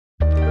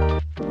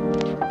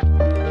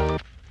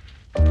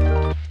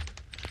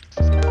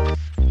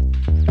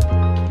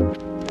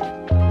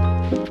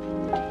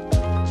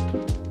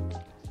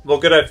Well,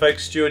 good day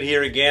folks, Stuart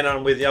here again.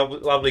 I'm with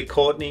lovely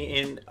Courtney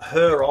in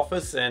her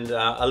office and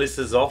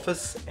Alyssa's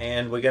office,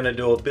 and we're going to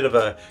do a bit of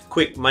a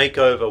quick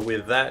makeover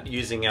with that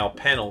using our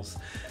panels.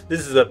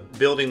 This is a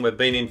building we've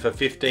been in for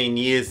 15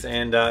 years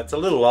and it's a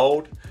little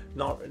old,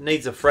 it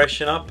needs a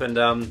freshen up,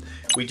 and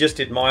we just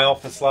did my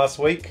office last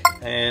week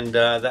and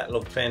that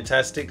looked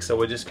fantastic. So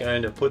we're just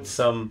going to put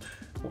some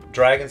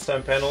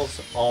Dragonstone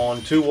panels on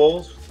two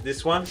walls,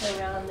 this one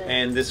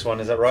and this one,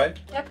 is that right?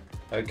 Yep.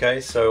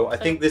 Okay, so I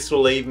think this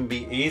will even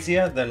be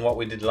easier than what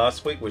we did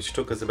last week, which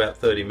took us about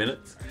 30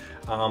 minutes.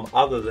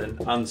 Other than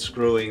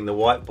unscrewing the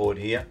whiteboard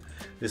here,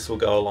 this will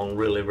go along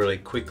really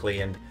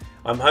quickly, and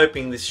I'm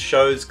hoping this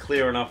shows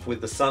clear enough with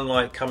the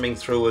sunlight coming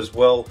through as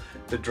well.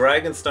 The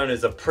Dragonstone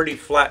is a pretty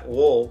flat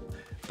wall,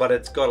 but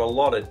it's got a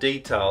lot of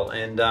detail,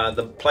 and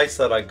the place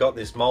that I got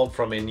this mold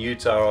from in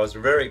Utah, I was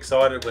very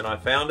excited when I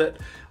found it.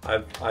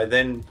 I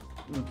then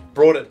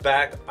brought it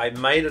back. I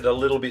made it a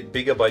little bit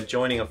bigger by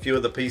joining a few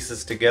of the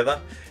pieces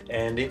together,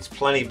 and it's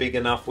plenty big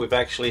enough. We've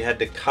actually had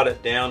to cut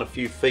it down a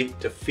few feet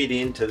to fit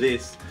into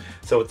this,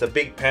 so it's a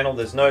big panel.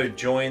 There's no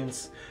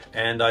joins,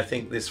 and I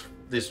think this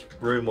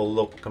room will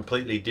look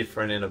completely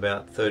different in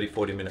about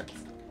 30-40 minutes.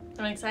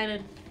 I'm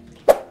excited.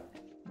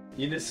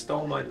 You just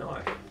stole my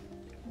knife.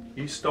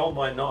 You stole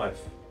my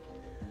knife.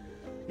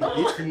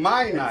 It's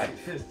my knife.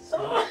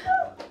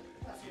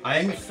 I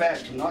am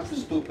fat, not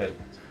stupid.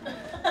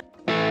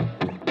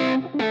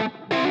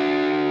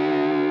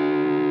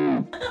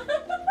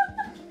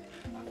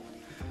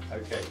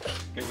 Okay,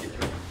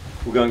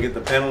 we'll go and get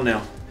the panel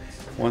now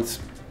once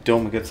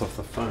Delma gets off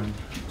the phone.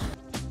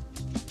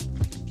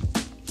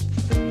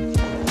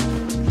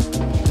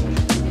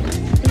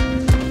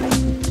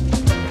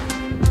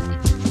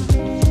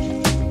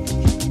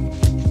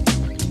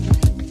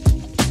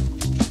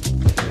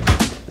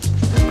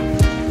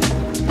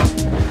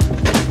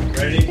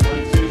 Ready?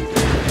 1, 2,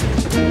 3.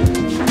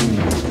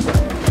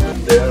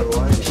 There,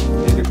 right?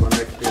 Need to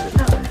connect it.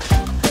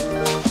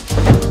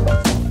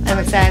 I'm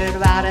excited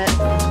about it.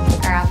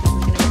 Our office is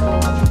going to be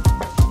cool.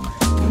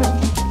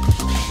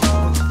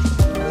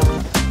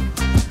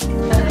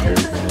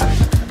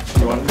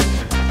 You want this?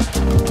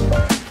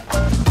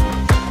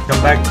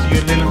 Come back to you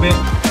a little bit.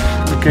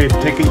 Okay,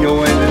 take it your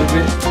way a little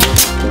bit.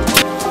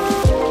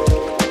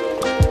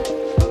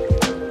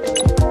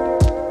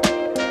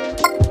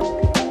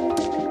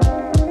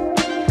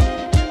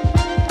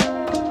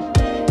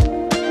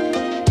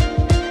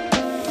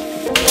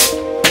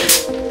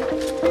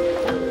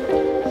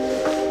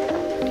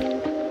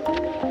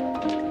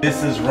 This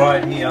is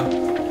right here. I'm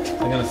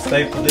going to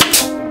staple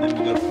this and then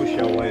we're going to push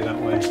our way that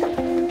way.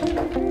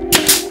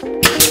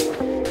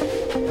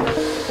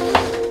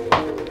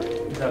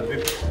 Is that a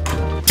bit?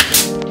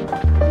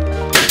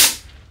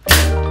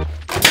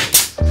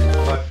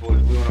 Whiteboard,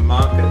 we want to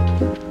mark it.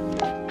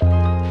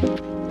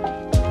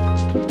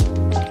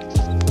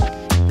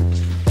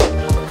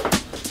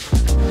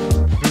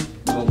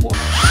 A little more.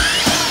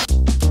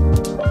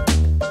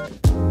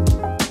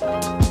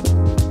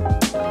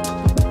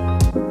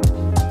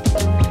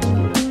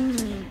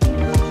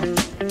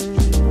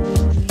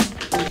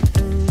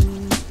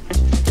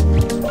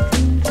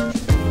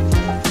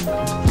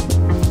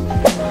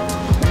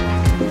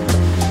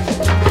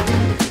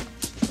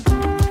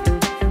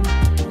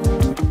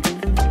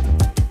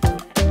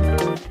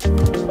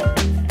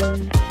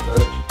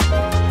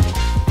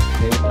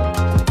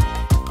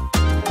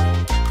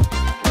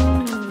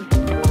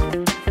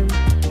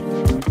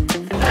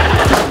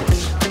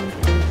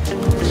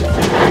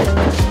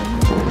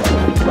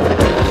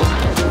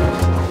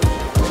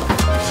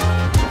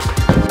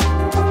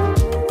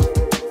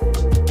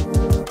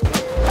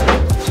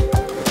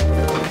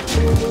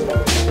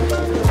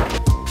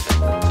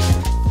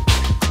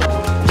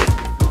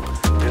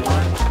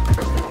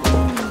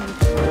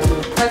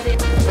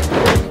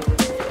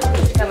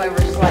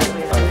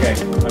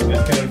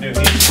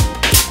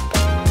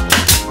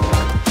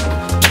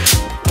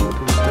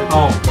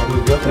 Oh,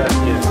 we've got that,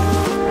 yes.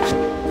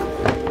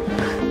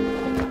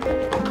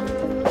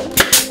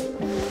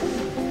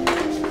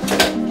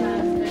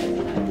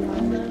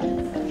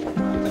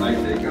 Can I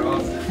take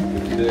off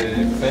the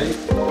face?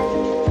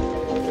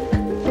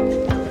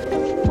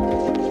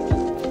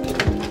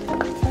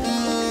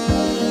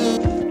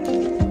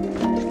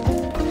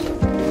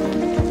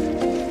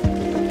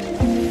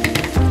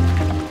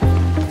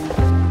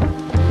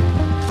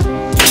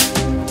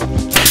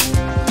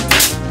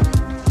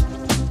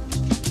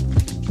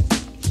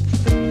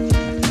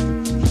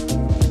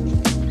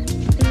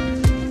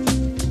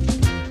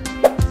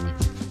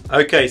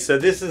 Okay, so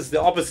this is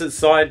the opposite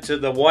side to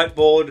the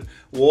whiteboard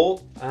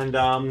wall, and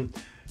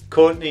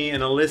Courtney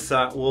and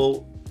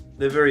Alyssa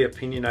they're very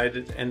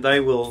opinionated and they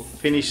will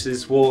finish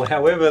this wall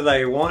however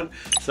they want.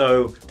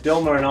 So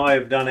Delma and I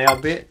have done our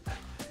bit.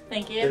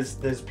 Thank you.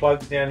 There's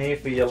plugs down here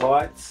for your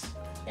lights.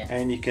 Yes.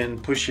 And you can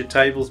push your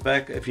tables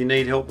back. If you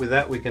need help with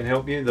that, we can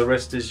help you. The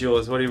rest is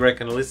yours. What do you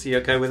reckon, Alyssa? You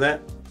okay with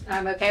that?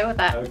 I'm okay with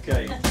that.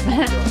 Okay.